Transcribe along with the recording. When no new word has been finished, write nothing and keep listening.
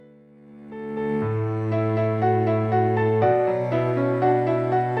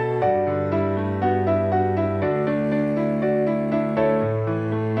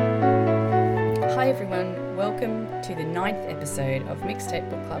to the 9th episode of Mixtape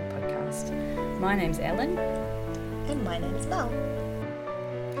Book Club podcast. My name's Ellen. And my name's Mel.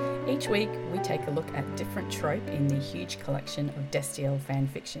 Each week we take a look at a different trope in the huge collection of Destiel fan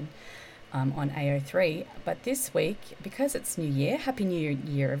fiction on AO3. But this week, because it's New Year, Happy New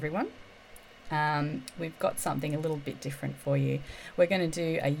Year everyone, we've got something a little bit different for you. We're going to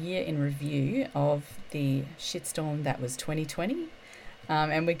do a year in review of the shitstorm that was 2020,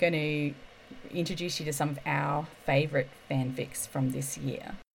 and we're going to introduce you to some of our favourite fanfics from this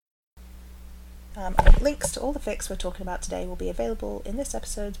year. Links to all the fics we're talking about today will be available in this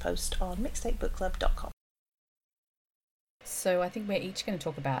episode's post on mixtapebookclub.com. So I think we're each going to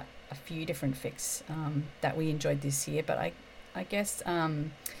talk about a few different fics that we enjoyed this year, but I guess, I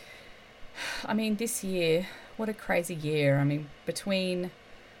mean, this year, what a crazy year. I mean, between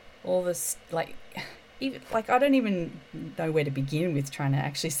all this, I don't even know where to begin with trying to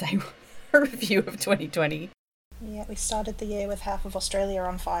actually say a review of 2020. Yeah, we started the year with half of Australia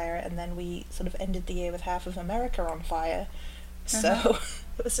on fire, and then we sort of ended the year with half of America on fire. So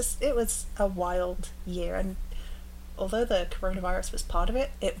it was a wild year, and although the coronavirus was part of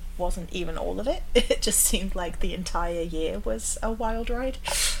it, it wasn't even all of it. It just seemed like the entire year was a wild ride.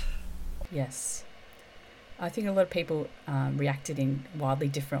 Yes. I think a lot of people reacted in wildly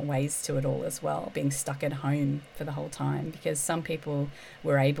different ways to it all as well, being stuck at home for the whole time, because some people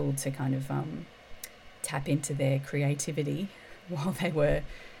were able to kind of tap into their creativity while they were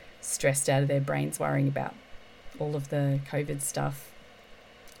stressed out of their brains worrying about all of the COVID stuff,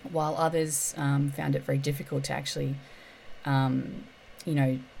 while others found it very difficult to actually,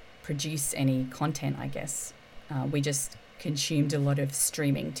 produce any content, I guess. We just consumed a lot of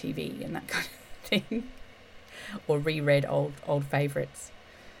streaming TV and that kind of thing. Or reread old favourites.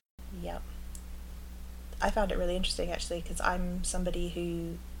 Yep. I found it really interesting actually, because I'm somebody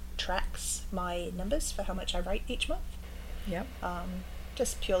who tracks my numbers for how much I write each month. Yep.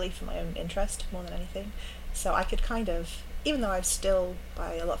 Just purely for my own interest more than anything. So I could kind of, even though I've still,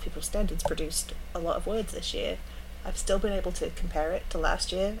 by a lot of people's standards, produced a lot of words this year, I've still been able to compare it to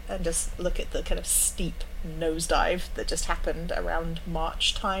last year and just look at the kind of steep nosedive that just happened around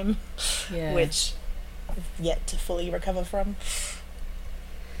March time, which yet to fully recover from.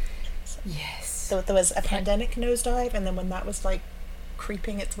 So, yes. So there was a pandemic nosedive, and then when that was like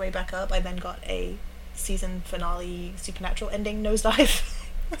creeping its way back up, I then got a season finale supernatural ending nosedive.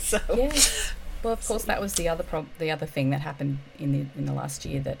 So yeah. Well, of course, that was the other thing that happened in the last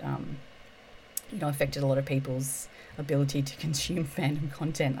year that affected a lot of people's ability to consume fandom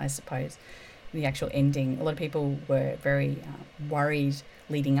content, I suppose. The actual ending, a lot of people were very worried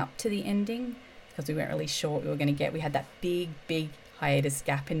leading up to the ending, because we weren't really sure what we were going to get. We had that big hiatus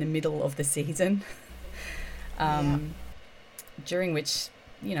gap in the middle of the season, during which,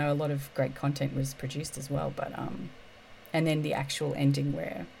 a lot of great content was produced as well. But and then the actual ending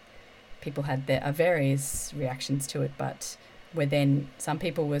where people had their various reactions to it, but where then some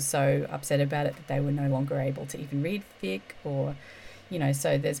people were so upset about it that they were no longer able to even read fic, or,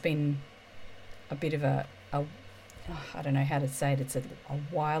 so there's been a bit of I don't know how to say it, it's a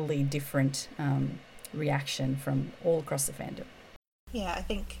wildly different reaction from all across the fandom. Yeah, I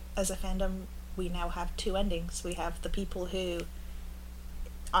think as a fandom we now have two endings. We have the people who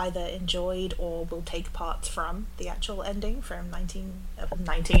either enjoyed or will take parts from the actual ending from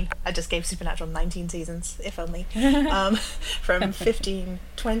 19. I just gave Supernatural 19 seasons, if only. From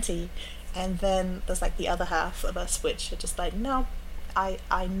 15-20, and then there's like the other half of us which are just like, no,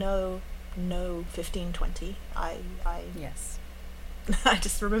 I know 15-20. Yes. I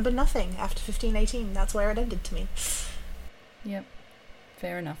just remember nothing after 15-18. That's where it ended to me. Yep,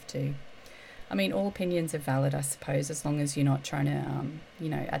 fair enough too. I mean, all opinions are valid, I suppose, as long as you're not trying to,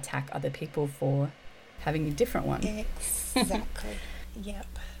 attack other people for having a different one. Exactly. Yep.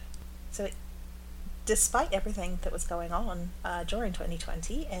 So, despite everything that was going on during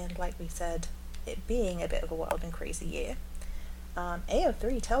 2020, and like we said, it being a bit of a wild and crazy year,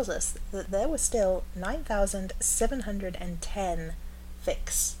 AO3 tells us that there were still 9,710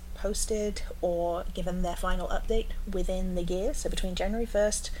 fics posted or given their final update within the year, so between January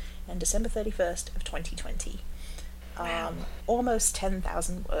 1st and December 31st of 2020. Wow. Almost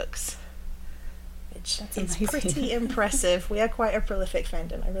 10,000 works, which is pretty impressive. We are quite a prolific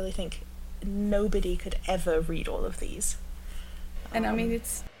fandom. I really think nobody could ever read all of these. And I mean,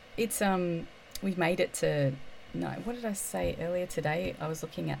 it's we've made it to, what did I say earlier today? I was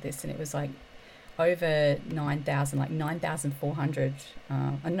looking at this and it was like over 9,000, like 9,400,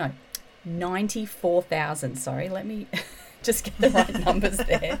 94,000, sorry, let me just get the right numbers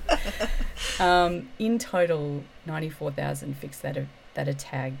there. In total, 94,000 fics that are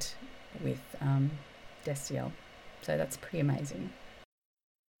tagged with Destiel. So that's pretty amazing.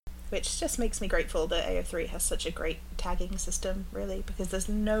 Which just makes me grateful that AO3 has such a great tagging system, really, because there's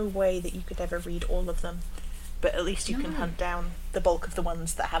no way that you could ever read all of them. But at least you can hunt down the bulk of the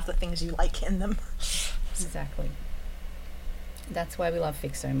ones that have the things you like in them. Exactly. That's why we love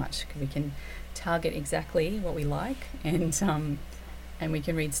Fix so much, because we can target exactly what we like, and we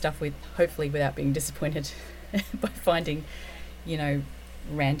can read stuff with, hopefully without being disappointed by finding, you know,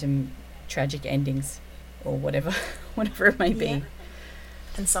 random tragic endings or whatever it may be. Yeah.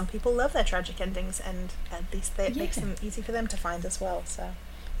 And some people love their tragic endings, and at least it makes them easy for them to find as well. So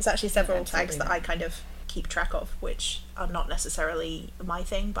there's actually several tags that I kind of keep track of, which are not necessarily my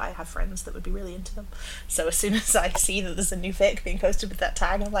thing, but I have friends that would be really into them. So as soon as I see that there's a new fic being posted with that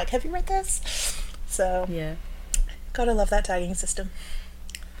tag, I'm like, have you read this? So yeah, gotta love that tagging system.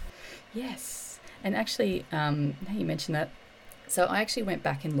 Yes. And actually, now you mentioned that, so I actually went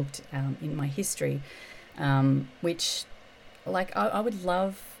back and looked in my history, which, like, I would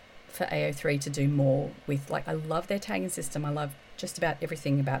love for AO3 to do more with, like, I love their tagging system. I love just about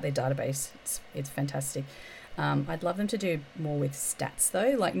everything about their database. It's fantastic. I'd love them to do more with stats,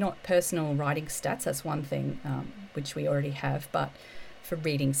 though, like not personal writing stats. That's one thing, which we already have, but for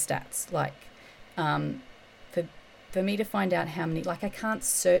reading stats, like for me to find out how many, like I can't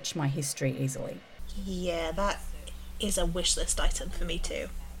search my history easily. Yeah, that is a wish list item for me too.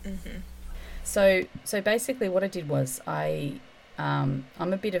 Mm-hmm. So basically what I did was I'm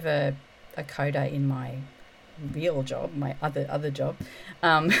a bit of a coder in my real job, my other job,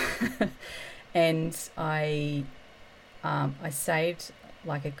 and I saved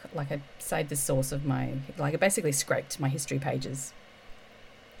I saved the source of my, like I basically scraped my history pages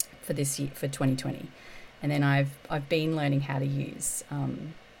for this year, for 2020, and then I've been learning how to use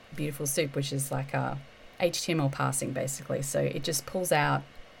Beautiful Soup, which is like a HTML parsing basically. So it just pulls out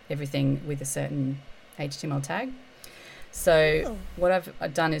everything with a certain HTML tag. So what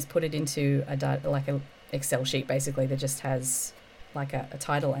I've done is put it into a Excel sheet basically that just has like a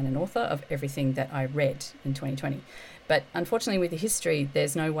title and an author of everything that I read in 2020. But unfortunately with the history,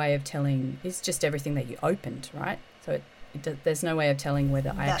 there's no way of telling, it's just everything that you opened, right? So there's no way of telling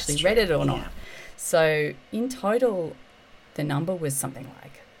whether I actually read it or not. So in total, the number was something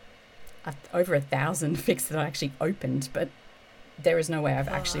like over 1,000 fics that I actually opened, but there is no way I've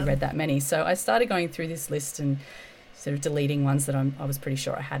actually read that many. So I started going through this list and sort of deleting ones that I was pretty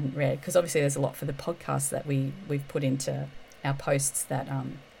sure I hadn't read, because obviously there's a lot for the podcast that we've put into our posts that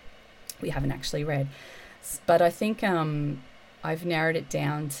we haven't actually read. But I think I've narrowed it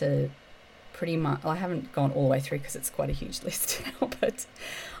down to pretty much, I haven't gone all the way through because it's quite a huge list now, but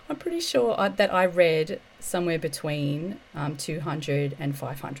I'm pretty sure that I read somewhere between 200 and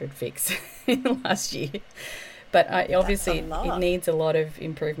 500 fics in the last year. But obviously it needs a lot of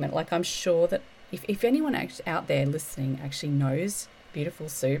improvement. Like I'm sure that if anyone out there listening actually knows Beautiful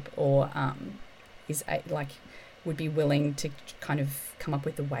Soup or is would be willing to kind of come up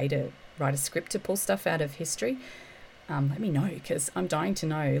with a way to write a script to pull stuff out of history, let me know, because I'm dying to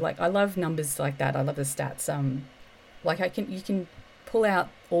know. Like I love numbers like that. I love the stats. You can pull out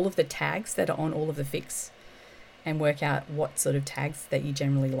all of the tags that are on all of the fics and work out what sort of tags that you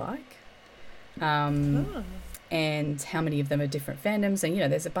generally like. And how many of them are different fandoms,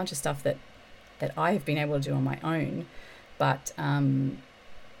 and there's a bunch of stuff that I have been able to do on my own, but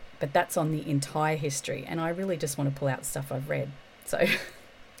that's on the entire history, and I really just want to pull out stuff I've read. So I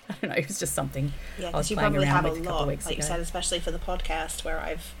don't know, it was just something I was playing around with a couple of weeks ago. Like you said, especially for the podcast, where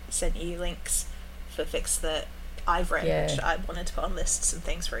I've sent you links for fics that I've read, which I wanted to put on lists and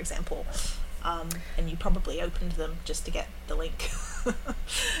things, for example, and you probably opened them just to get the link.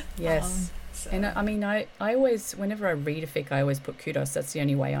 Yes. So. And I mean, I always, whenever I read a fic, I always put kudos. That's the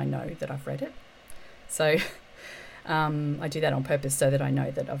only way I know that I've read it. So I do that on purpose so that I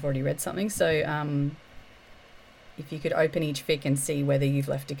know that I've already read something. So if you could open each fic and see whether you've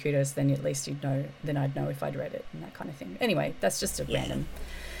left a kudos, then at least you'd know, then I'd know if I'd read it and that kind of thing. Anyway, that's just a random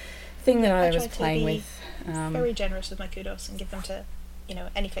thing that I was playing with. Very generous with my kudos and give them to,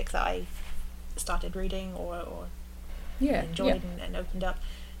 any fic that I started reading or enjoyed and opened up.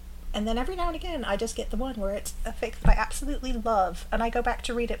 And then every now and again, I just get the one where it's a fic that I absolutely love, and I go back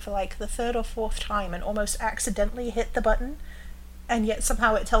to read it for like the third or fourth time and almost accidentally hit the button, and yet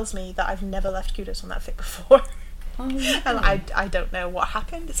somehow it tells me that I've never left kudos on that fic before. Oh, really? And I don't know what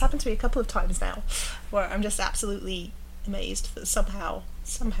happened. It's happened to me a couple of times now, where I'm just absolutely amazed that somehow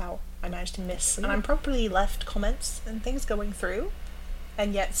I managed to miss. And I'm probably left comments and things going through,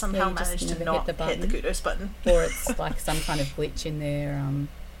 and yet somehow managed to not hit the kudos button. Or it's like some kind of glitch in their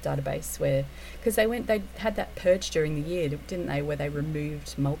database, where, because they had that purge during the year, didn't they, where they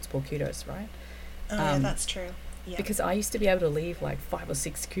removed multiple kudos, right? Yeah, that's true. Yeah. Because I used to be able to leave like 5 or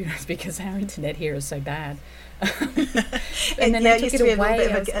 6 kudos because our internet here is so bad. And then they it took used it to be away. a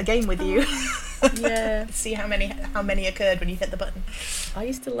little bit of a game with you. Yeah. See how many occurred when you hit the button. I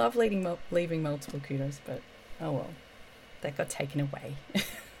used to love leaving multiple kudos, but oh well, that got taken away.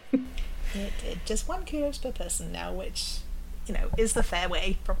 It did. Just 1 kudos per person now, which, you know, is the fair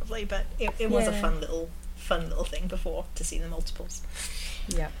way probably, but it was a fun little thing before to see the multiples.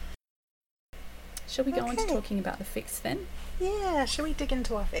 Yeah. Shall we go on to talking about the fix then? Yeah, shall we dig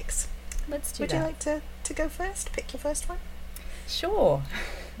into our fix? Let's do Would that. you like to go first? Pick your first one? Sure.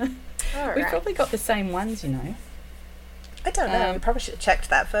 All We've right. probably got the same ones, you know. I don't know. We probably should have checked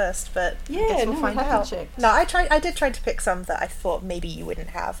that first, but I guess we'll find out. Checked. No, I did try to pick some that I thought maybe you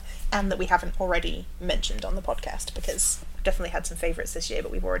wouldn't have, and that we haven't already mentioned on the podcast, because we've definitely had some favourites this year,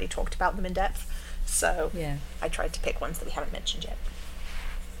 but we've already talked about them in depth. So Yeah. I tried to pick ones that we haven't mentioned yet.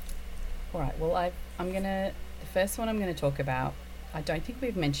 All right. Well, the first one I'm gonna talk about, I don't think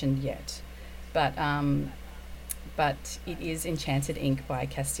we've mentioned yet, but it is Enchanted Ink by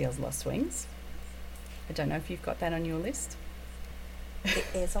Castiel's Lost Wings. I don't know if you've got that on your list. It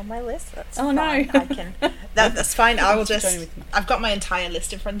is on my list. That's Oh, fine. no. I can. That's fine. I will Join just. with me. I've got my entire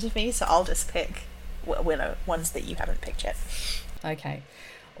list in front of me, so I'll just pick ones that you haven't picked yet. Okay.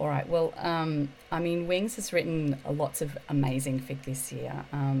 All right. Well, I mean, Wings has written lots of amazing fic this year,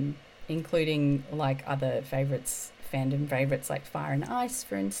 including like other fandom favorites like Fire and Ice,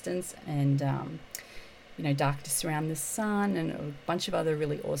 for instance, and you know, Darkness Around the Sun, and a bunch of other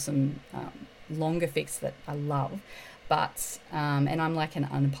really awesome longer fics that I love. But and I'm like an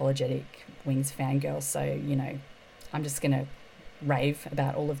unapologetic Wings fangirl, so you know, I'm just gonna rave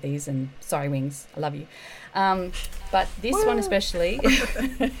about all of these. And sorry, Wings, I love you. But this one especially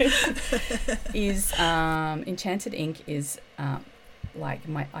is Enchanted Ink is like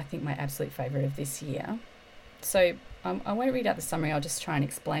I think my absolute favorite of this year. So I won't read out the summary. I'll just try and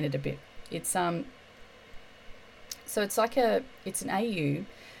explain it a bit. It's so it's an AU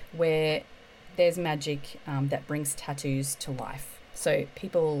where there's magic that brings tattoos to life. So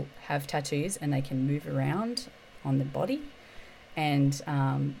people have tattoos and they can move around on the body, and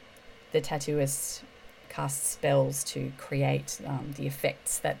the tattooist casts spells to create the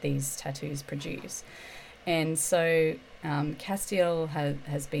effects that these tattoos produce. And so Castiel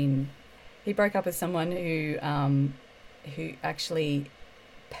has been, he broke up with someone who actually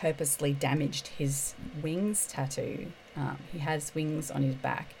purposely damaged his wings tattoo. He has wings on his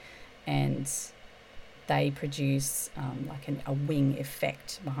back, and they produce like a wing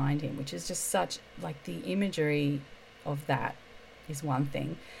effect behind him, which is just such, like, the imagery of that is one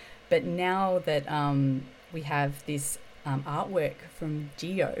thing. But now that we have this artwork from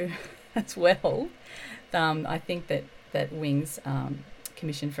Geo as well, I think that Wings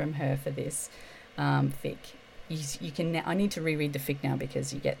commissioned from her for this fic. You can now, I need to reread the fic now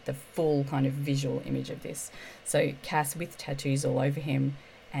because you get the full kind of visual image of this. So Cass with tattoos all over him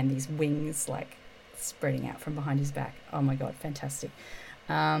and these wings like spreading out from behind his back. Oh my god, fantastic.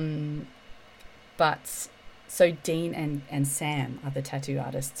 But so Dean and Sam are the tattoo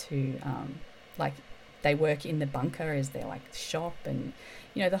artists who like they work in the bunker as their like shop, and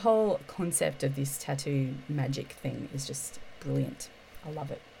you know, the whole concept of this tattoo magic thing is just brilliant. I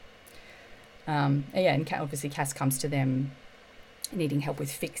love it. Yeah, and obviously Cass comes to them needing help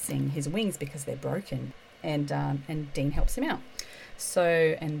with fixing his wings because they're broken, and Dean helps him out.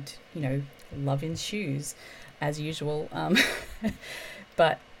 So, and you know, love ensues as usual.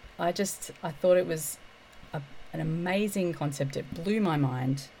 But I thought it was an amazing concept. It blew my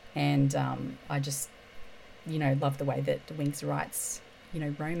mind, and I just, you know, love the way that Wings writes, you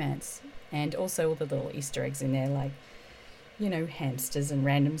know, romance, and also all the little Easter eggs in there, like, you know, hamsters and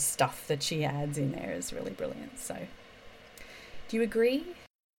random stuff that she adds in there is really brilliant. So, do you agree?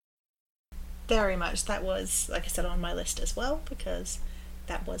 Very much. That was, like I said, on my list as well, because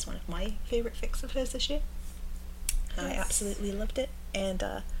that was one of my favourite fics of hers this year. Yes. I absolutely loved it, and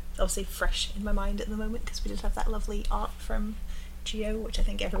it's obviously fresh in my mind at the moment because we did have that lovely art from Geo, which I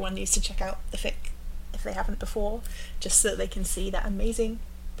think everyone needs to check out the fic if they haven't before, just so that they can see that amazing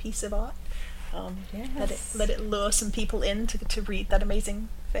piece of art. Yes. Let it lure some people in to read that amazing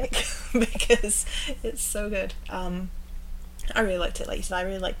fic because it's so good. I really liked it. Like you said, I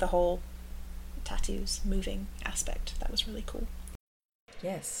really liked the whole tattoos moving aspect. That was really cool.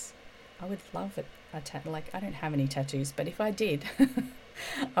 Yes, I would love it. Like, I don't have any tattoos, but if I did,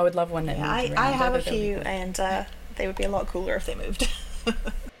 I would love one that moved around. I have a few, and they would be a lot cooler if they moved.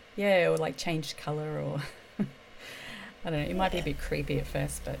 Yeah, or like changed colour, or I don't know. It might be a bit creepy at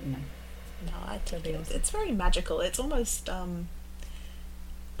first, but you know. No, I think it's very magical. It's almost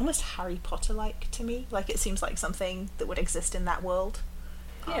almost Harry Potter-like to me. Like, it seems like something that would exist in that world.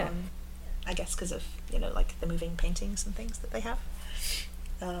 Yeah. I guess because of, like the moving paintings and things that they have.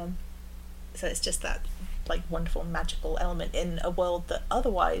 So it's just that like wonderful magical element in a world that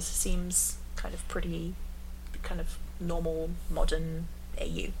otherwise seems kind of pretty kind of normal modern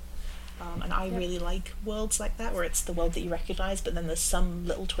AU. And I really like worlds like that where it's the world that you recognize but then there's some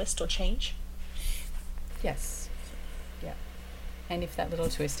little twist or change. Yes. Yeah. And if that little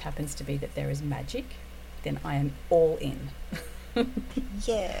twist happens to be that there is magic, then I am all in.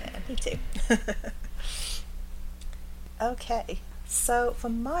 Yeah, me too. Okay, so for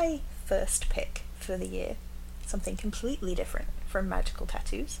my first pick for the year, something completely different from magical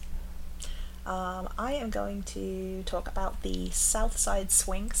tattoos, I am going to talk about the Southside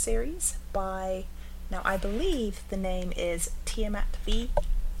Swing series by, now I believe the name is Tiamat V.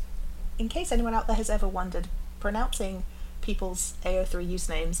 In case anyone out there has ever wondered, pronouncing people's AO3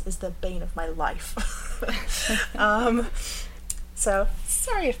 usernames is the bane of my life. So,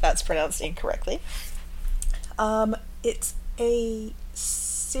 sorry if that's pronounced incorrectly. It's a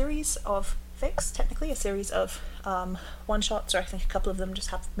series of fics, technically, a series of one-shots, or I think a couple of them just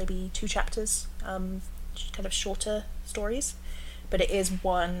have maybe 2 chapters, kind of shorter stories. But it is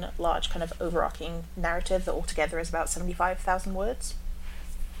one large kind of overarching narrative that altogether is about 75,000 words.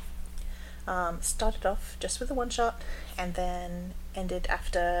 Started off just with a one-shot, and then ended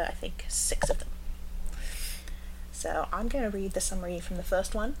after, I think, 6 of them. So I'm going to read the summary from the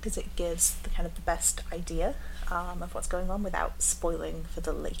first one because it gives the kind of the best idea of what's going on without spoiling for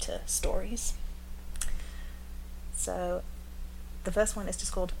the later stories. So the first one is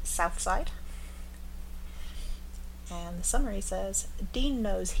just called Southside. And the summary says, Dean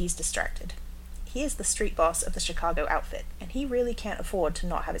knows he's distracted. He is the street boss of the Chicago outfit, and he really can't afford to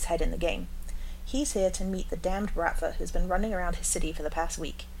not have his head in the game. He's here to meet the damned Bratva who's been running around his city for the past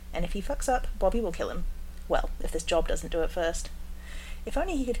week, and if he fucks up, Bobby will kill him. Well, if this job doesn't do it first. If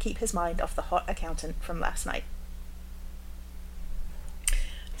only he could keep his mind off the hot accountant from last night.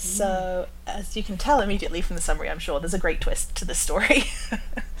 So, as you can tell immediately from the summary, I'm sure, there's a great twist to this story.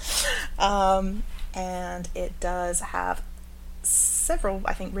 And it does have several,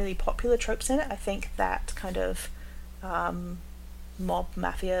 I think, really popular tropes in it. I think that kind of mob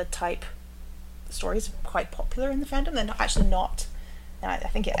mafia type stories are quite popular in the fandom. They're actually not, and I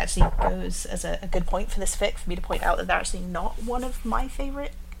think it actually goes as a good point for this fic for me to point out that they're actually not one of my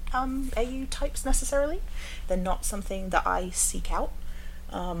favourite AU types necessarily. They're not something that I seek out.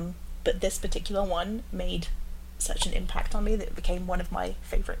 But this particular one made such an impact on me that it became one of my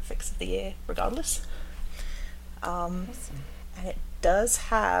favourite fics of the year regardless. Awesome. And it does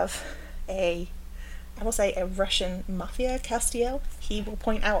have I will say, a Russian mafia Castiel. He will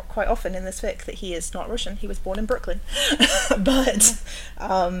point out quite often in this fic that he is not Russian, he was born in Brooklyn. But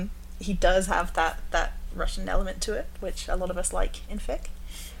he does have that Russian element to it, which a lot of us like in fic.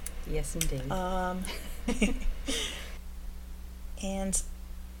 Yes, indeed. And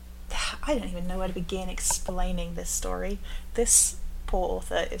I don't even know where to begin explaining this story. This poor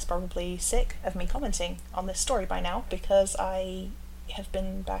author is probably sick of me commenting on this story by now, because I have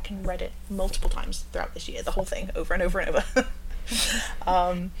been back and read it multiple times throughout this year, the whole thing, over and over and over.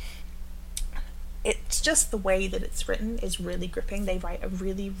 It's just the way that it's written is really gripping. They write a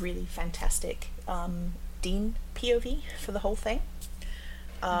really, really fantastic Dean POV for the whole thing.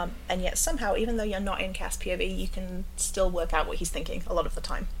 And yet somehow, even though you're not in Cass POV, you can still work out what he's thinking a lot of the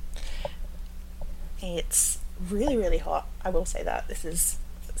time. It's really, really hot, I will say that. This is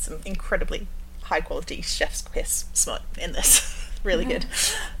some incredibly high quality chef's kiss smut in this. Really good.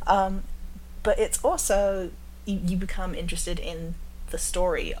 But it's also, you become interested in the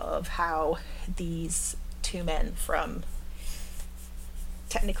story of how these two men from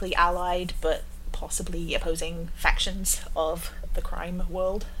technically allied but possibly opposing factions of the crime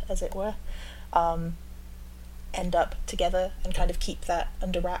world, as it were, end up together and kind of keep that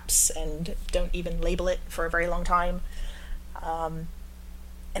under wraps and don't even label it for a very long time.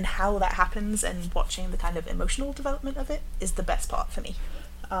 And how that happens and watching the kind of emotional development of it is the best part for me.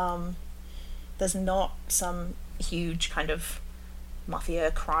 There's not some huge kind of mafia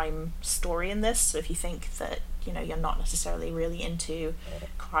crime story in this, so if you think that, you know, you're not necessarily really into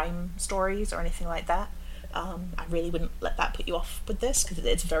crime stories or anything like that, I really wouldn't let that put you off with this, because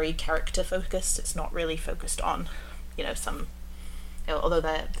it's very character focused. It's not really focused on, you know, although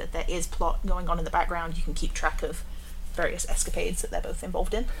there is plot going on in the background, you can keep track of various escapades that they're both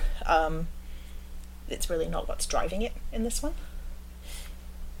involved in. It's really not what's driving it in this one.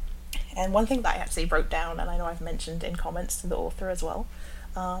 And one thing that I actually wrote down, and I know I've mentioned in comments to the author as well,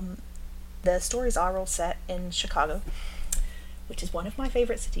 the stories are all set in Chicago, which is one of my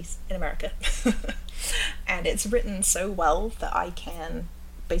favourite cities in America. And it's written so well that I can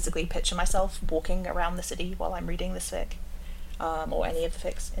basically picture myself walking around the city while I'm reading this fic, or any of the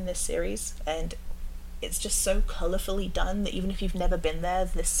fics in this series. And it's just so colourfully done that even if you've never been there,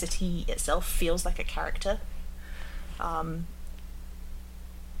 the city itself feels like a character. I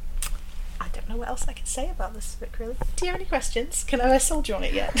don't know what else I can say about this fic, really. Do you have any questions? Can I sold you on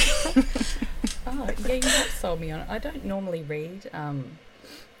it yet? Oh, yeah, you have sold me on it. I don't normally read,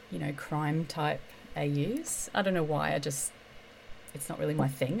 crime type AUs. I don't know why. It's not really my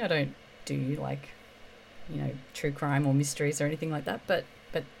thing. I don't do true crime or mysteries or anything like that. But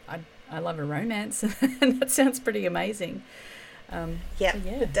I love a romance, and that sounds pretty amazing. Yeah,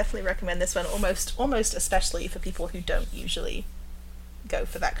 would definitely recommend this one. Almost especially for people who don't usually go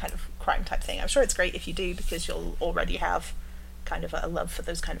for that kind of crime type thing. I'm sure it's great if you do, because you'll already have kind of a love for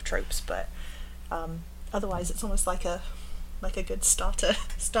those kind of tropes. But otherwise, it's almost like a good starter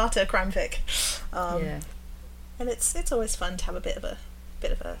crime fic. And it's always fun to have a bit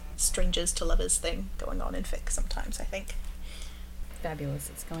of a strangers to lovers thing going on in fic sometimes, I think. Fabulous.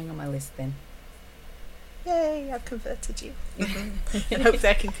 It's going on my list then. Yay, I've converted you. And hopefully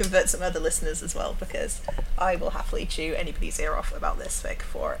I can convert some other listeners as well, because I will happily chew anybody's ear off about this fic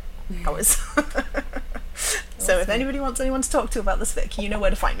for hours. So if anybody wants anyone to talk to about this fic, you know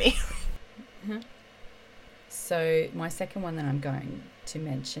where to find me. So my second one that I'm going to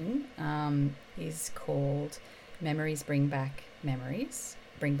mention is called Memories Bring Back Memories.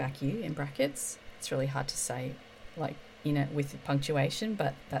 Bring Back You in brackets. It's really hard to say with punctuation,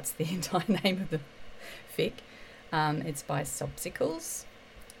 but that's the entire name of the fic. It's by Sobsicles,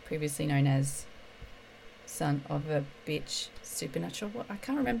 previously known as Son of a Bitch Supernatural. I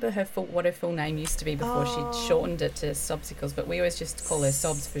can't remember what her full name used to be before she shortened it to Sobsicles, but we always just call her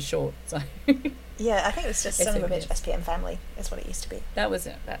Sobs for short. So yeah, I think it was just Son of a Bitch SPM Family is what it used to be. That's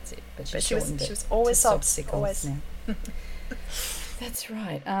it. But she was always Sobs. Always. Now. That's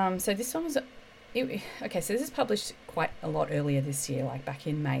right. So this one was so this is published quite a lot earlier this year, like back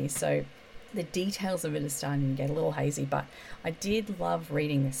in May. So the details of it are starting to get a little hazy, but I did love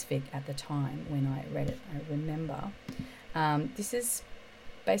reading this fic at the time when I read it. I remember. This is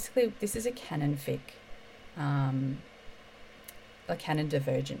a canon fic, a canon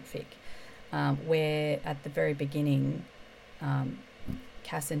divergent fic, where at the very beginning,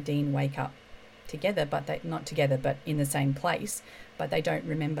 Cass and Dean wake up together, but not together, but in the same place, but they don't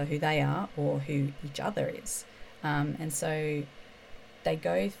remember who they are or who each other is. And so they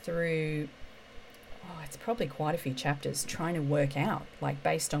go through, it's probably quite a few chapters trying to work out, like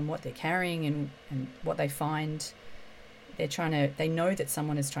based on what they're carrying and what they find. They know that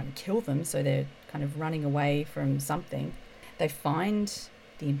someone is trying to kill them, so they're kind of running away from something. They find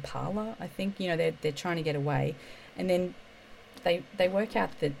the Impala, I think, they're trying to get away. And then they work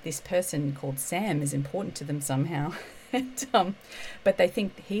out that this person called Sam is important to them somehow. But they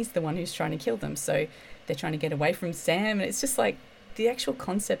think he's the one who's trying to kill them. So they're trying to get away from Sam. And it's just like, the actual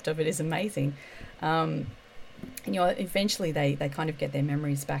concept of it is amazing. Eventually they kind of get their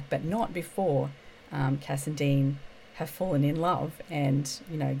memories back, but not before Cass and Dean have fallen in love and,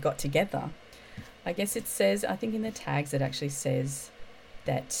 got together. I guess it says, I think in the tags it actually says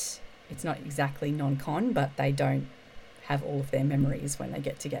that it's not exactly non-con, but they don't have all of their memories when they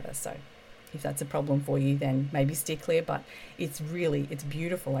get together. So if that's a problem for you, then maybe steer clear. But it's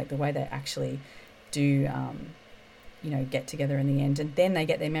beautiful, like the way they actually do, get together in the end. And then they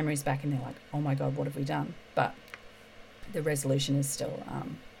get their memories back and they're like, oh my God, what have we done? But the resolution is still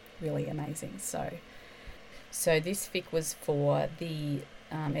really amazing. So this fic was for the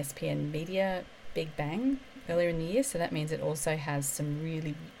SPN Media Big Bang earlier in the year. So that means it also has some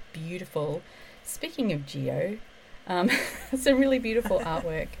really beautiful, speaking of Geo, some really beautiful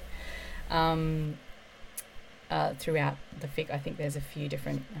artwork throughout the fic. I think there's a few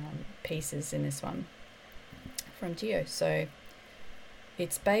different pieces in this one from Geo. So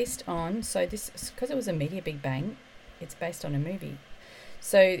it's based on, because it was a Media Big Bang, it's based on a movie.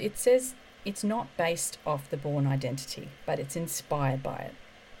 So it says it's not based off the Bourne Identity, but it's inspired by it.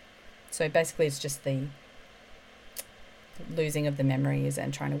 So basically it's just the losing of the memories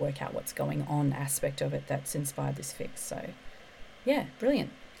and trying to work out what's going on aspect of it that's inspired this fic. So yeah,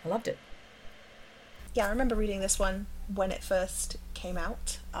 brilliant. I loved it. Yeah, I remember reading this one when it first came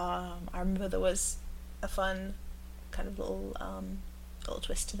out. I remember there was a fun kind of little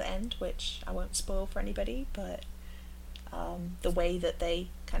twist to the end, which I won't spoil for anybody, but the way that they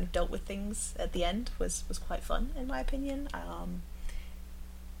kind of dealt with things at the end was quite fun, in my opinion.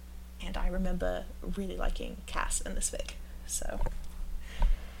 And I remember really liking Cass in this fic. So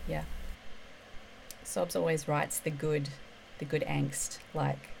yeah, Sobs always writes the good the good angst.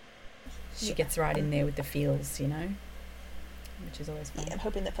 Like she Yeah. gets right in there with the feels, you know, which is always fun. Yeah, I'm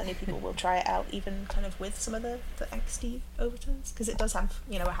hoping that plenty of people will try it out, even kind of with some of the angsty overtones, because it does have,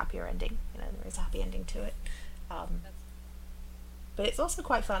 you know, a happier ending. You know, there is a happy ending to it. But it's also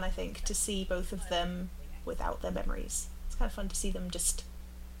quite fun, I think, to see both of them without their memories. It's kind of fun to see them just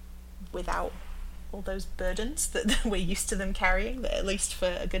without all those burdens that we're used to them carrying, that at least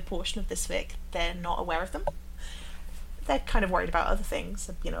for a good portion of this fic, they're not aware of them. They're kind of worried about other things,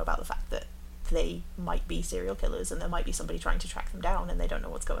 you know, about the fact that they might be serial killers and there might be somebody trying to track them down and they don't know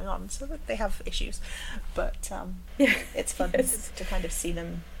what's going on, so that they have issues. But it's fun to kind of see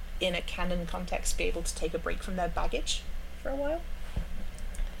them in a canon context be able to take a break from their baggage for a while.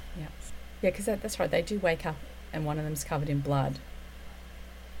 Yeah, because that's right, they do wake up and one of them's covered in blood.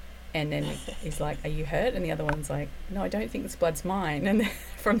 And then he's like, are you hurt? And the other one's like, no, I don't think this blood's mine. And then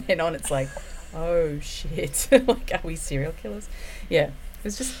from then on, it's like, oh, shit. Like, are we serial killers? Yeah. It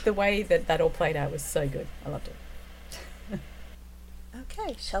was just the way that all played out was so good. I loved it.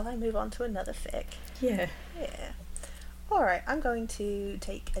 Okay, shall I move on to another fic? Yeah. Yeah. All right, I'm going to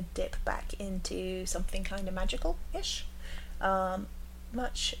take a dip back into something kind of magical-ish.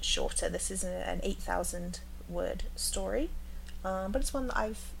 Much shorter. This is an 8,000 word story, but it's one that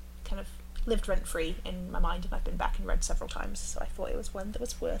I've kind of lived rent-free in my mind, and I've been back and read several times, so I thought it was one that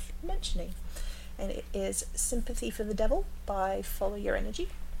was worth mentioning. And it is Sympathy for the Devil by Follow Your Energy.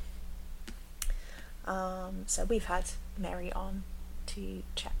 So we've had Mary on to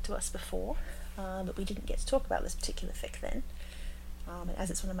chat to us before, but we didn't get to talk about this particular fic then. And as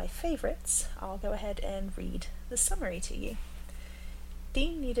it's one of my favourites, I'll go ahead and read the summary to you.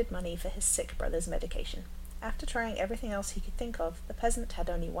 Dean needed money for his sick brother's medication. After trying everything else he could think of, the peasant had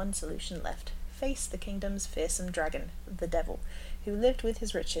only one solution left: face the kingdom's fearsome dragon, the devil, who lived with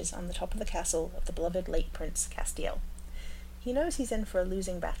his riches on the top of the castle of the beloved late Prince Castiel. He knows he's in for a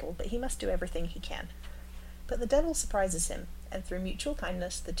losing battle, but he must do everything he can. But the devil surprises him, and through mutual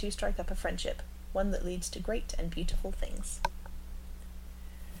kindness the two strike up a friendship, one that leads to great and beautiful things.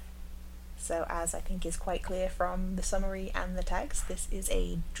 So, as I think is quite clear from the summary and the tags, this is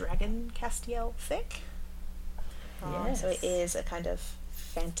a Dragon Castiel fic. Yes. So it is a kind of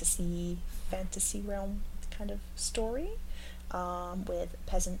fantasy realm kind of story, with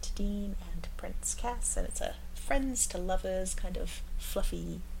Peasant Dean and Prince Cass, and it's a friends to lovers kind of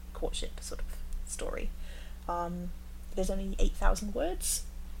fluffy courtship sort of story. There's only 8,000 words,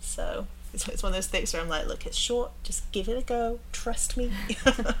 so it's one of those things where I'm like, look, it's short, just give it a go, trust me.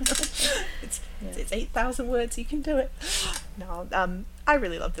 It's 8,000 words, you can do it. No, I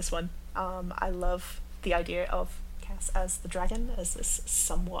really love this one. I love the idea of Cass as the dragon, as this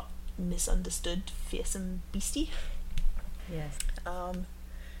somewhat misunderstood fearsome beastie. Yes.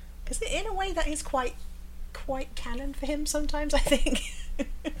 Because in a way that is quite canon for him sometimes, I think.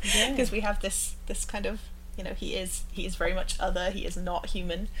 Because we have this kind of, you know, he is very much other, he is not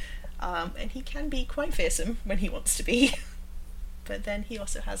human, and he can be quite fearsome when he wants to be. But then he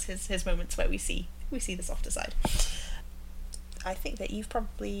also has his moments where we see the softer side. I think that you've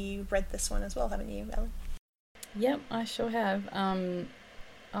probably read this one as well, haven't you, Ellen? Yep, I sure have.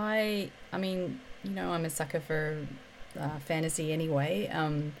 I mean, you know, I'm a sucker for fantasy anyway,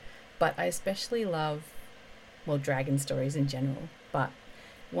 but I especially love, well, dragon stories in general, but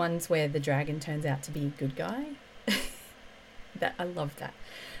ones where the dragon turns out to be a good guy. That I love that,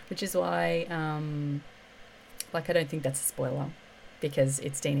 which is why, like, I don't think that's a spoiler because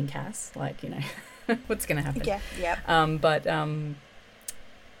it's Dean and Cass. Like, you know, what's gonna happen? Yeah. But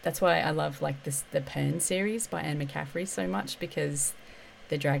that's why I love like the Pern series by Anne McCaffrey so much, because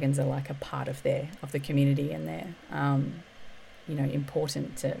the dragons are like a part of the community, and they're you know,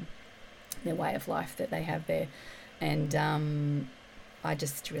 important to their way of life that they have there, and I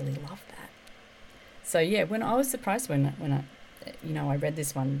just really love that. So yeah, when I was surprised when I you know, I read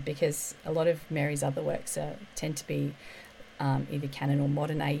this one, because a lot of Mary's other works tend to be either canon or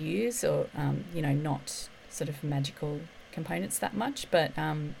modern AUs, or you know, not sort of magical components that much, but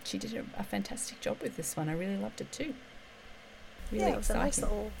she did a fantastic job with this one. I really loved it too. Really it was exciting. a nice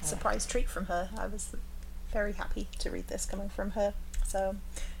little surprise treat from her. I was very happy to read this coming from her. So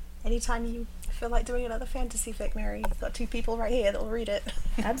anytime you feel like doing another fantasy fic, Mary, you've got two people right here that will read it.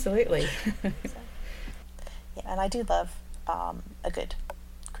 Absolutely. Yeah, and I do love a good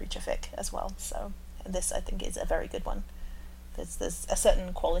creature fic as well, so this I think is a very good one. There's a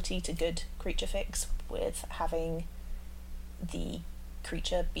certain quality to good creature fics with having the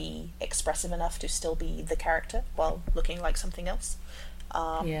creature be expressive enough to still be the character while looking like something else.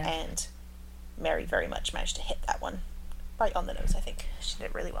 And Mary very much managed to hit that one right on the nose. I think she did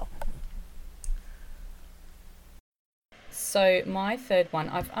it really well. So my third one,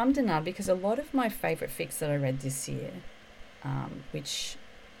 I've ummed and ahed because a lot of my favourite fics that I read this year, which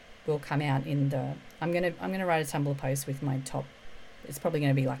will come out in the, I'm gonna write a Tumblr post with my top. It's probably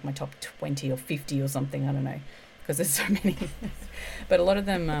going to be like my top 20 or 50 or something. I don't know, because there's so many. But a lot of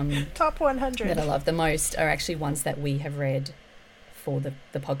them top 100 that I love the most are actually ones that we have read for the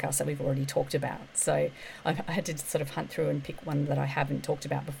podcast that we've already talked about. So I had to sort of hunt through and pick one that I haven't talked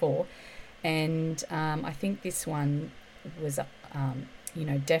about before. And I think this one was,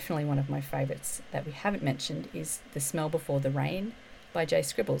 definitely one of my favourites that we haven't mentioned is The Smell Before the Rain by Jay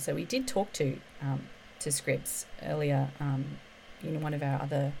Scribble. So we did talk to Scribs earlier in one of our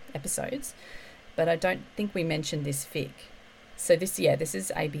other episodes, but I don't think we mentioned this fic. So this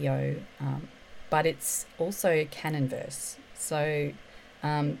is ABO, but it's also canon verse. So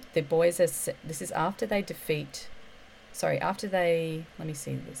the boys this is after they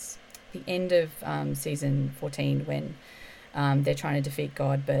the end of season 14 when they're trying to defeat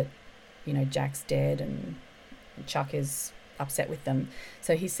God, but Jack's dead and Chuck is upset with them,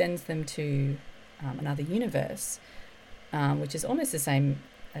 so he sends them to another universe, which is almost the same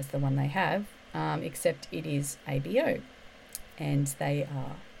as the one they have, except it is ABO, and they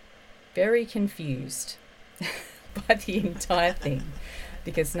are very confused by the entire thing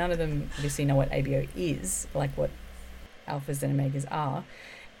because none of them obviously know what ABO is, like what alphas and omegas are.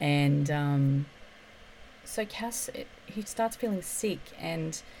 And so Cass, he starts feeling sick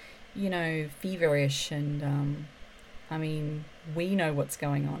and, feverish. And, we know what's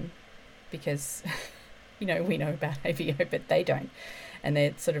going on because, we know about ABO, but they don't. And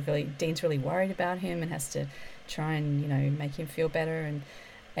they're sort of Dean's really worried about him and has to try and, make him feel better.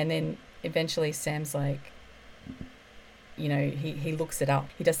 And then eventually Sam's like, he looks it up.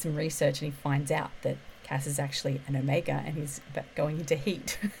 He does some research and he finds out that Cass is actually an omega and he's going into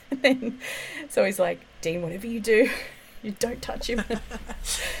heat. So he's like, Dean, whatever you do, you don't touch him.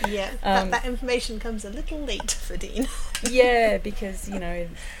 Yeah, that information comes a little late for Dean. Yeah, because,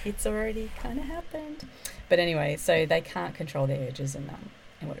 it's already kind of happened. But anyway, so they can't control their urges and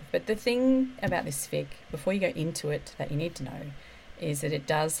whatever. But the thing about this fic, before you go into it, that you need to know, is that it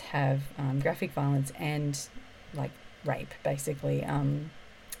does have graphic violence and, rape, basically.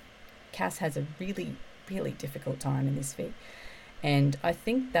 Cass has a really, really difficult time in this fic. And I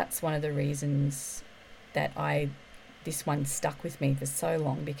think that's one of the reasons that this one stuck with me for so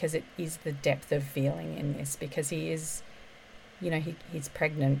long, because it is the depth of feeling in this, because he is, he's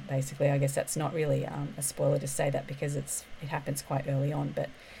pregnant, basically. I guess that's not really a spoiler to say that because it happens quite early on, but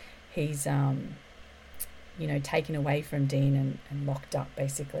he's, taken away from Dean and locked up,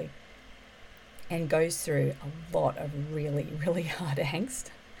 basically, and goes through a lot of really, really hard angst,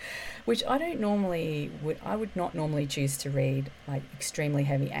 which I would not normally choose to read, extremely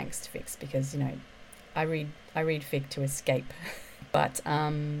heavy angst fics, because, I read fic to escape, but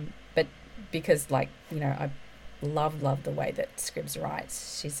because I love the way that Scribs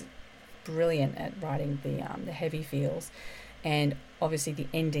writes. She's brilliant at writing the heavy feels, and obviously the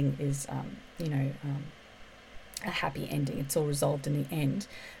ending is a happy ending. It's all resolved in the end,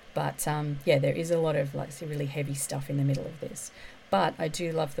 but there is a lot of really heavy stuff in the middle of this. But I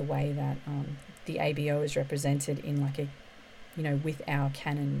do love the way that the ABO is represented in with our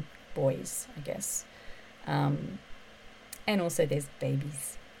canon boys, I guess. And also there's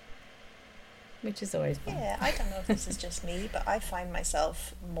babies, which is always fun. Yeah, I don't know if this is just me, but I find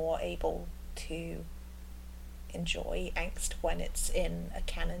myself more able to enjoy angst when it's in a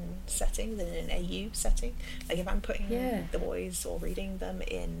canon setting than in an AU setting. If I'm putting the boys or reading them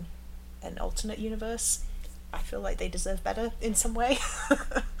in an alternate universe, I feel like they deserve better in some way.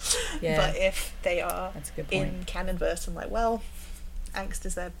 But if they are in canon verse, I'm like, well, angst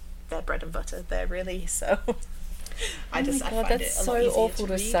is their bread and butter there, really. So I find that's it a so lot easier awful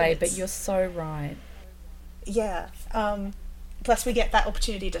to say, but you're so right. Yeah. Plus we get that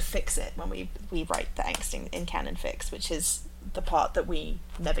opportunity to fix it when we write the angst in canon fix, which is the part that we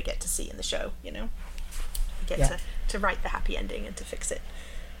never get to see in the show, we get to write the happy ending and to fix it.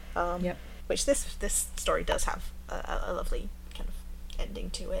 Which this story does have a lovely kind of ending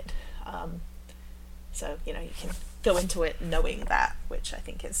to it. So, you can go into it knowing that, which I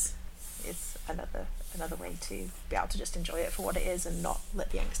think is another way to be able to just enjoy it for what it is and not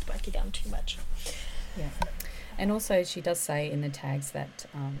let the angst break you down too much. Yeah. And also she does say in the tags that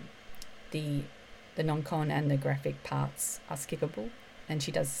the non-con and the graphic parts are skippable, and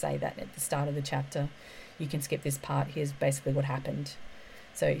she does say that at the start of the chapter, you can skip this part, here's basically what happened.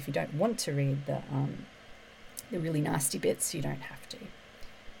 So if you don't want to read the really nasty bits, you don't have to.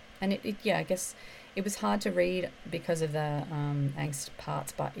 And I guess it was hard to read because of the angst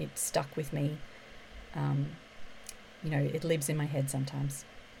parts, but it stuck with me. it lives in my head sometimes.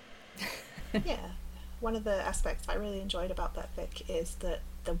 Yeah. One of the aspects I really enjoyed about that fic is that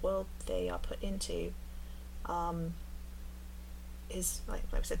the world they are put into is, like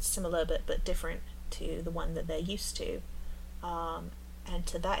I said, similar but different to the one that they're used to. And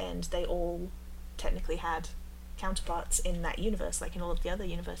to that end, they all technically had counterparts in that universe. Like in all of the other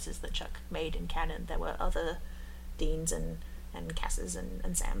universes that Chuck made in canon, there were other Deans and Casses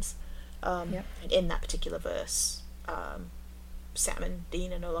and Sams. Yep. And in that particular verse, Sam and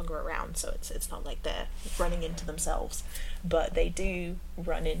Dean are no longer around, so it's not like they're running into themselves, but they do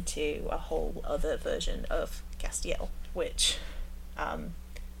run into a whole other version of Castiel, which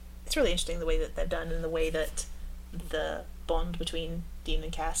it's really interesting the way that they're done, and the way that the bond between Dean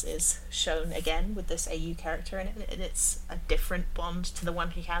and Cass is shown again with this AU character in it, and it's a different bond to the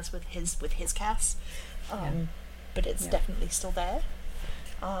one he has with his Cass, but it's definitely still there.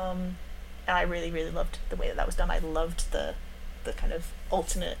 And I really, really loved the way that was done. I loved the kind of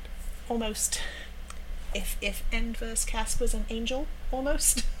alternate, almost, if Endverse Cass was an angel,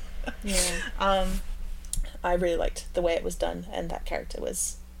 almost. Yeah. I really liked the way it was done, and that character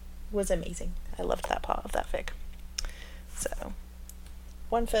was amazing. I loved that part of that fic. So,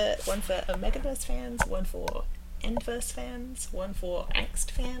 one for Omegaverse fans, one for Endverse fans, one for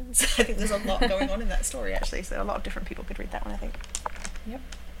Angst fans. I think there's a lot going on in that story, actually, so a lot of different people could read that one, I think. Yep,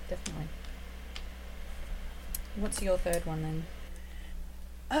 definitely. What's your third one then?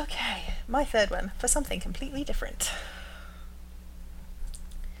 Okay, my third one, for something completely different.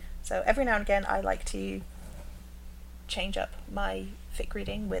 So every now and again I like to change up my fic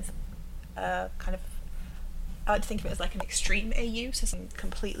reading with kind of, I like to think of it as like an extreme AU, so something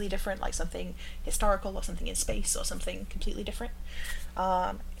completely different, like something historical or something in space or something completely different.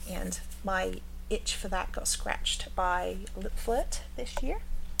 And my itch for that got scratched by Lip Flirt this year.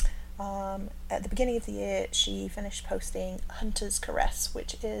 At the beginning of the year, she finished posting Hunter's Caress,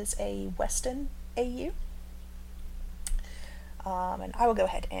 which is a Western AU. And I will go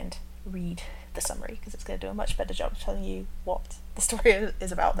ahead and read the summary, because it's going to do a much better job of telling you what the story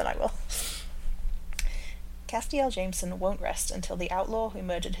is about than I will. Castiel Jameson won't rest until the outlaw who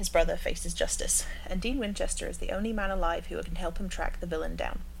murdered his brother faces justice, and Dean Winchester is the only man alive who can help him track the villain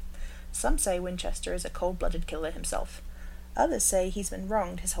down. Some say Winchester is a cold-blooded killer himself. Others say he's been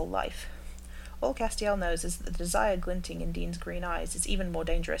wronged his whole life. All Castiel knows is that the desire glinting in Dean's green eyes is even more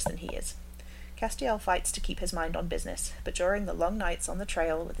dangerous than he is. Castiel fights to keep his mind on business, but during the long nights on the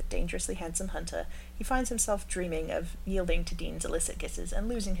trail with the dangerously handsome Hunter, he finds himself dreaming of yielding to Dean's illicit kisses and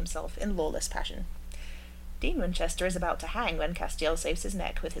losing himself in lawless passion. Dean Winchester is about to hang when Castiel saves his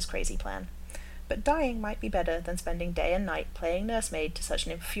neck with his crazy plan. But dying might be better than spending day and night playing nursemaid to such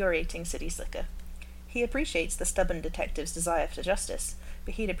an infuriating city slicker. He appreciates the stubborn detective's desire for justice,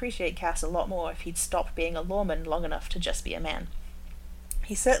 but he'd appreciate Cass a lot more if he'd stop being a lawman long enough to just be a man.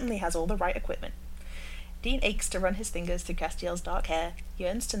 He certainly has all the right equipment. Dean aches to run his fingers through Castiel's dark hair,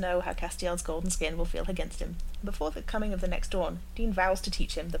 yearns to know how Castiel's golden skin will feel against him. Before the coming of the next dawn, Dean vows to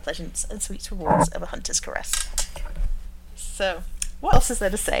teach him the pleasant and sweet rewards of a hunter's caress. So, what else is there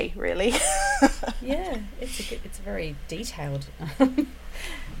to say, really? Yeah, it's a very detailed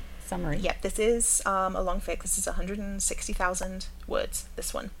summary. Yeah, this is a long fic. This is 160,000 words,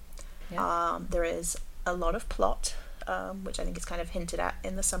 this one. Yeah. There is a lot of plot, which I think is kind of hinted at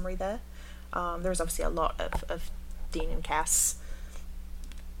in the summary there. There is obviously a lot of Dean and Cass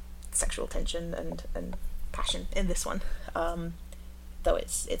sexual tension and passion in this one, though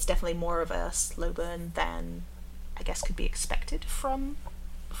it's definitely more of a slow burn than I guess could be expected from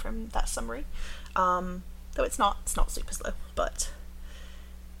that summary, though it's not super slow, but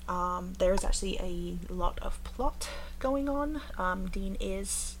there is actually a lot of plot going on. Dean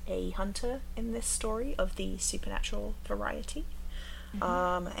is a hunter in this story of the supernatural variety,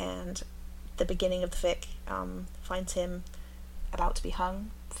 and the beginning of the fic finds him about to be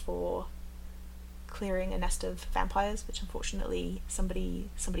hung for clearing a nest of vampires, which unfortunately somebody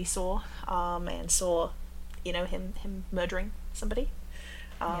saw, and saw, him murdering somebody.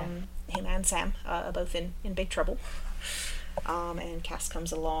 Him and Sam are both in big trouble. And Cass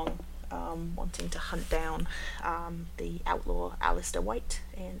comes along wanting to hunt down the outlaw Alistair White,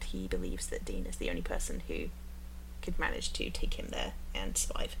 and he believes that Dean is the only person who could manage to take him there and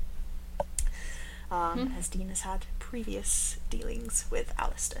survive. As Dean has had previous dealings with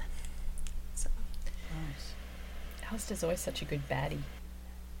Alistair. So. Right. Alistair's always such a good baddie.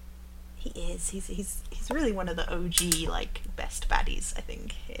 He is. He's really one of the OG best baddies, I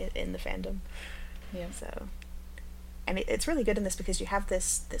think, in the fandom. Yeah. So, and it's really good in this because you have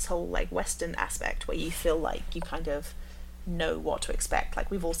this whole Western aspect where you feel like you kind of know what to expect.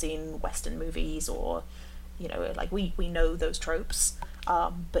 Like we've all seen Western movies or you know, like we know those tropes,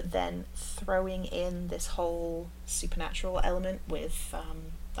 but then throwing in this whole supernatural element with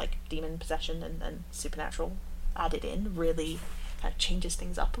like demon possession and supernatural added in really kind of changes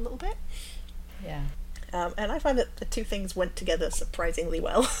things up a little bit. Yeah. And I find that the two things went together surprisingly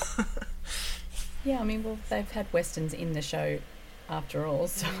well. Yeah, I mean, well, they've had westerns in the show after all,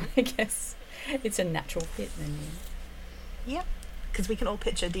 so I guess it's a natural fit then. Yep, because we can all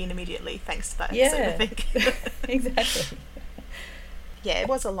picture Dean immediately thanks to that Yeah. episode, I think. Exactly. Yeah, it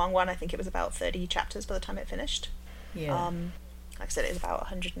was a long one. I think it was about 30 chapters by the time it finished. Yeah. Like I said, it was about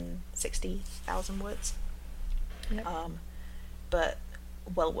 160,000 words. Yep. But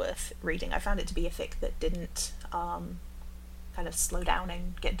well worth reading. I found it to be a fic that didn't kind of slow down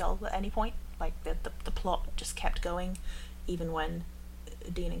and get dull at any point. Like the plot just kept going, even when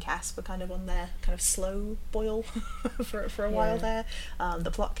Dean and Cass were kind of on their kind of slow boil for a while there.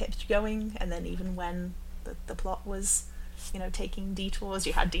 The plot kept going, and then even when the plot was, you know, taking detours,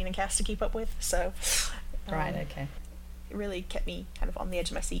 you had Dean and Cass to keep up with. So Right, okay. it really kept me kind of on the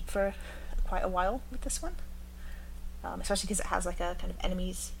edge of my seat for quite a while with this one. Especially because it has like a kind of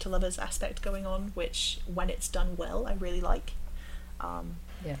enemies to lovers aspect going on, which when it's done well, I really like.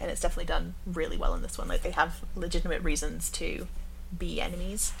 Yeah. And it's definitely done really well in this one. Like, they have legitimate reasons to be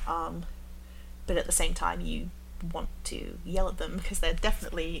enemies, but at the same time you want to yell at them because they're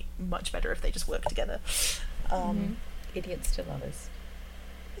definitely much better if they just work together. Idiots to lovers.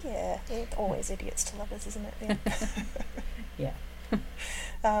 Yeah, it's always idiots to lovers, isn't it? Yeah.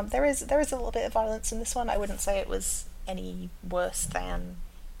 Yeah. There is a little bit of violence in this one. I wouldn't say it was any worse than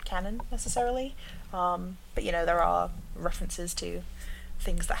canon necessarily, but you know, there are references to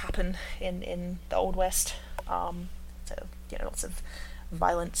things that happen in the Old West, so you know, lots of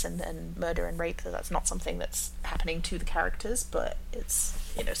violence and murder and rape. That's not something that's happening to the characters, but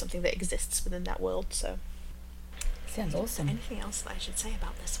it's, you know, something that exists within that world. So Sounds awesome. anything else that I should say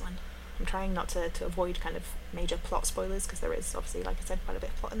about this one? I'm trying not to avoid kind of major plot spoilers, because there is obviously, like I said, quite a bit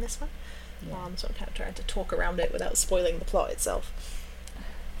of plot in this one. Yeah. So I'm kind of trying to talk around it without spoiling the plot itself.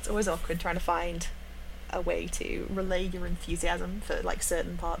 It's always awkward trying to find a way to relay your enthusiasm for like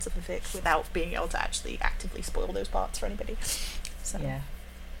certain parts of the fic without being able to actually actively spoil those parts for anybody. So Yeah.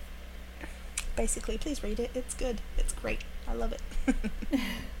 basically, please read it. It's good. It's great. I love it.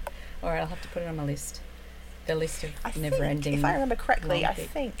 Alright, I'll have to put it on my list. The list of I think, never-ending. if I remember correctly, long I fic.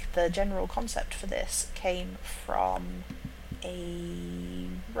 think the general concept for this came from a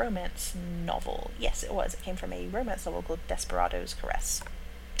romance novel. Yes, it was. It came from a romance novel called Desperado's Caress,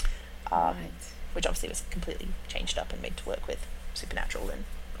 Right. which obviously was completely changed up and made to work with supernatural and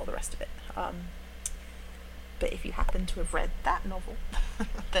all the rest of it. But if you happen to have read that novel,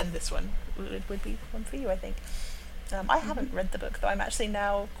 then this one would be one for you, I think. I haven't read the book, though. I'm actually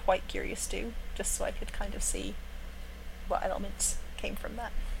now quite curious to, just so I could kind of see what elements came from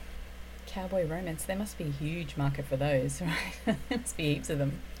that. Cowboy romance. There must be a huge market for those, right? There must be heaps of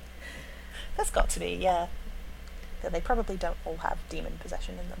them. There's got to be, yeah. They probably don't all have demon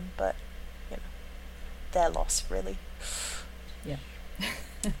possession in them, but, you know, their loss, really. Yeah.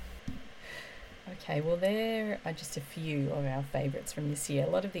 Okay, well, there are just a few of our favourites from this year. A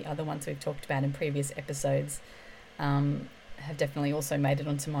lot of the other ones we've talked about in previous episodes have definitely also made it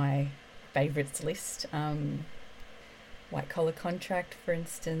onto my favourites list. White Collar Contract, for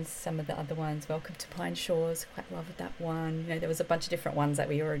instance, some of the other ones, Welcome to Pine Shores, quite loved that one. You know, there was a bunch of different ones that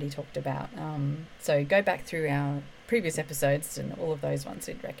we already talked about. So go back through our previous episodes and all of those ones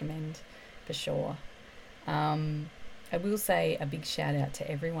we'd recommend for sure. I will say a big shout out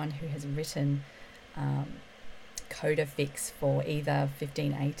to everyone who has written coda fics for either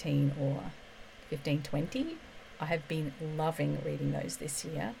 1518 or 1520. I have been loving reading those this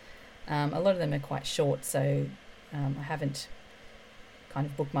year. A lot of them are quite short, so I haven't kind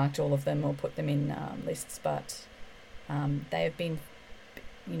of bookmarked all of them or put them in lists, but they have been,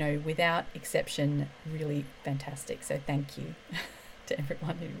 you know, without exception, really fantastic. So thank you to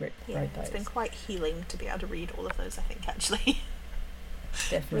everyone who wrote those. It's been quite healing to be able to read all of those, I think, actually.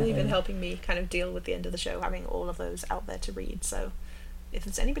 Definitely. Really been helping me kind of deal with the end of the show, having all of those out there to read. So if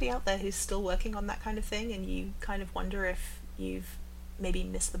there's anybody out there who's still working on that kind of thing and you kind of wonder if you've maybe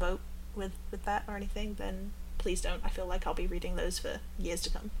missed the boat with that or anything, then please don't. I feel like I'll be reading those for years to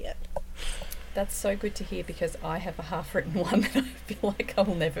come yet. That's so good to hear, because I have a half-written one that I feel like I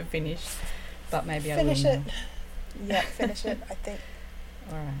will never finish, but maybe Finish I it. will now. Yeah, finish it. I think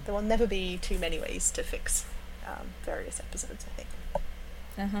All right. there will never be too many ways to fix various episodes, I think.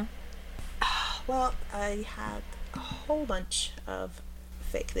 Uh-huh. Well, I had a whole bunch of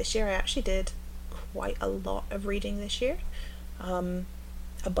fic this year. I actually did quite a lot of reading this year.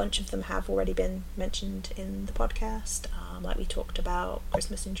 A bunch of them have already been mentioned in the podcast, like we talked about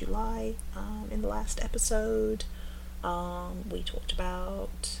Christmas in July in the last episode. We talked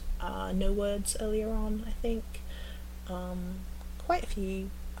about No Words earlier on, I think. Quite a few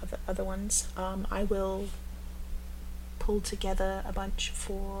other ones. I will pull together a bunch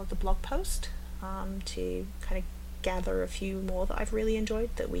for the blog post to kind of gather a few more that I've really enjoyed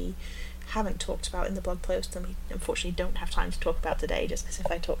that we haven't talked about in the blog post, and we unfortunately don't have time to talk about today, just because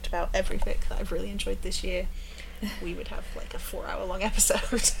if I talked about every fic that I've really enjoyed this year, we would have like a 4-hour long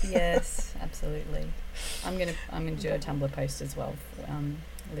episode. Yes, absolutely. I'm gonna do a Tumblr post as well,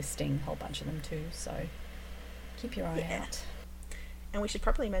 listing a whole bunch of them too, so keep your eye out. And we should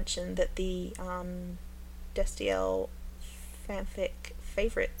probably mention that the Destiel fanfic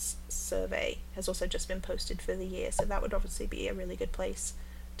favourites survey has also just been posted for the year, so that would obviously be a really good place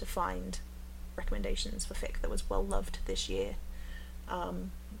to find recommendations for fic that was well loved this year,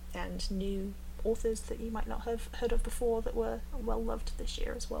 and new authors that you might not have heard of before that were well loved this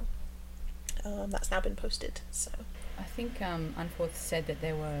year as well. That's now been posted. So I think Unforth said that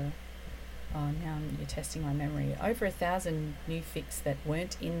there were, now you're testing my memory, over 1,000 new fics that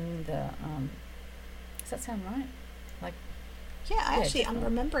weren't in the does that sound right? I'm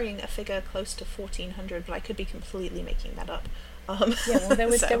remembering a figure close to 1,400, but I could be completely making that up. There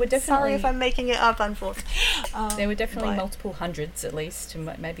were definitely. Sorry if I'm making it up, Unforth. There were definitely multiple hundreds, at least,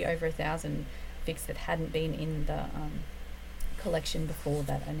 maybe over 1,000 fics that hadn't been in the collection before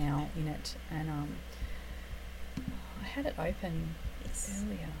that are now in it. And I had it open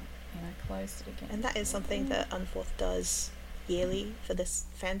earlier and I closed it again. And that is something that Unforth does yearly for this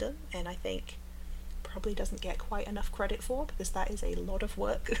fandom, and I think probably doesn't get quite enough credit for, because that is a lot of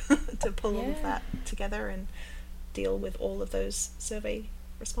work to pull all of that together and deal with all of those survey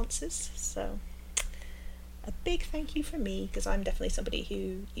responses. So a big thank you from me, because I'm definitely somebody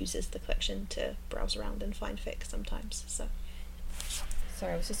who uses the collection to browse around and find fic sometimes. So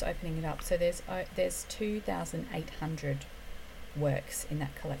sorry, I was just opening it up. So there's 2,800 works in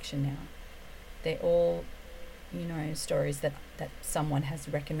that collection now. They're all, stories that someone has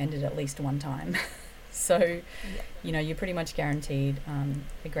recommended at least one time. So you're pretty much guaranteed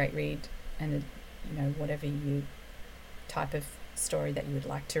a great read, and whatever you type of story that you would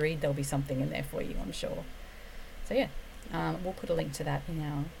like to read, there'll be something in there for you, I'm sure. So we'll put a link to that in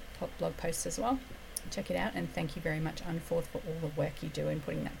our top blog post as well. Check it out, and thank you very much, Unforth, for all the work you do in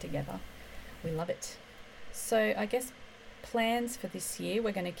putting that together. We love it. So I guess plans for this year,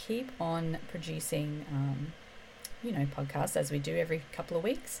 we're going to keep on producing podcasts as we do every couple of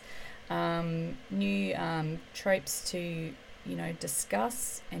weeks. New tropes to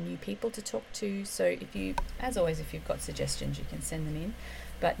discuss, and new people to talk to. So as always, if you've got suggestions, you can send them in.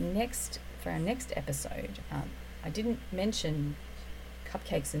 But for our next episode, I didn't mention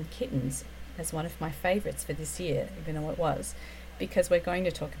Cupcakes and Kittens as one of my favourites for this year, even though it was, because we're going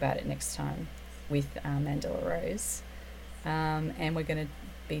to talk about it next time with Mandela Rose, and we're going to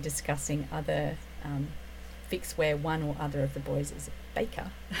be discussing other fics where one or other of the boys is a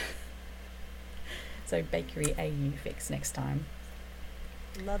baker. So Bakery AU fics next time.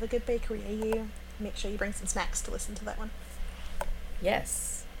 Love a good Bakery AU. Make sure you bring some snacks to listen to that one.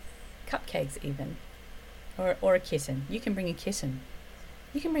 Yes. Cupcakes even. Or a kitten. You can bring a kitten.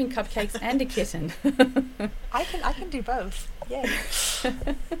 You can bring cupcakes and a kitten. I can do both. Yay.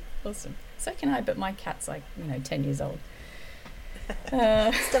 Awesome. So can I, but my cat's 10 years old.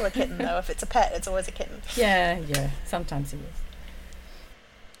 Still a kitten though. If it's a pet, it's always a kitten. Yeah. Sometimes he is.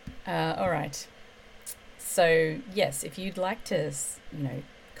 All right. So yes, if you'd like to,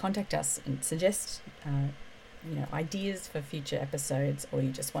 contact us and suggest, ideas for future episodes, or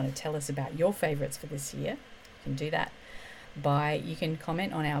you just want to tell us about your favourites for this year, you can do that you can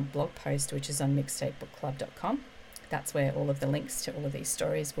comment on our blog post, which is on mixtapebookclub.com. That's where all of the links to all of these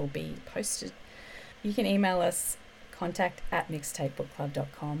stories will be posted. You can email us,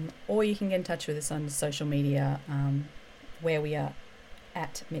 contact@mixtapebookclub.com, or you can get in touch with us on social media, where we are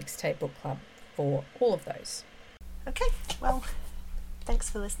at Mixtape Book Club for all of those. Okay, well, thanks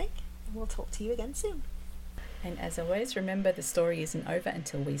for listening, and we'll talk to you again soon. And as always, remember, the story isn't over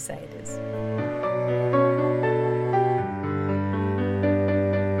until we say it is.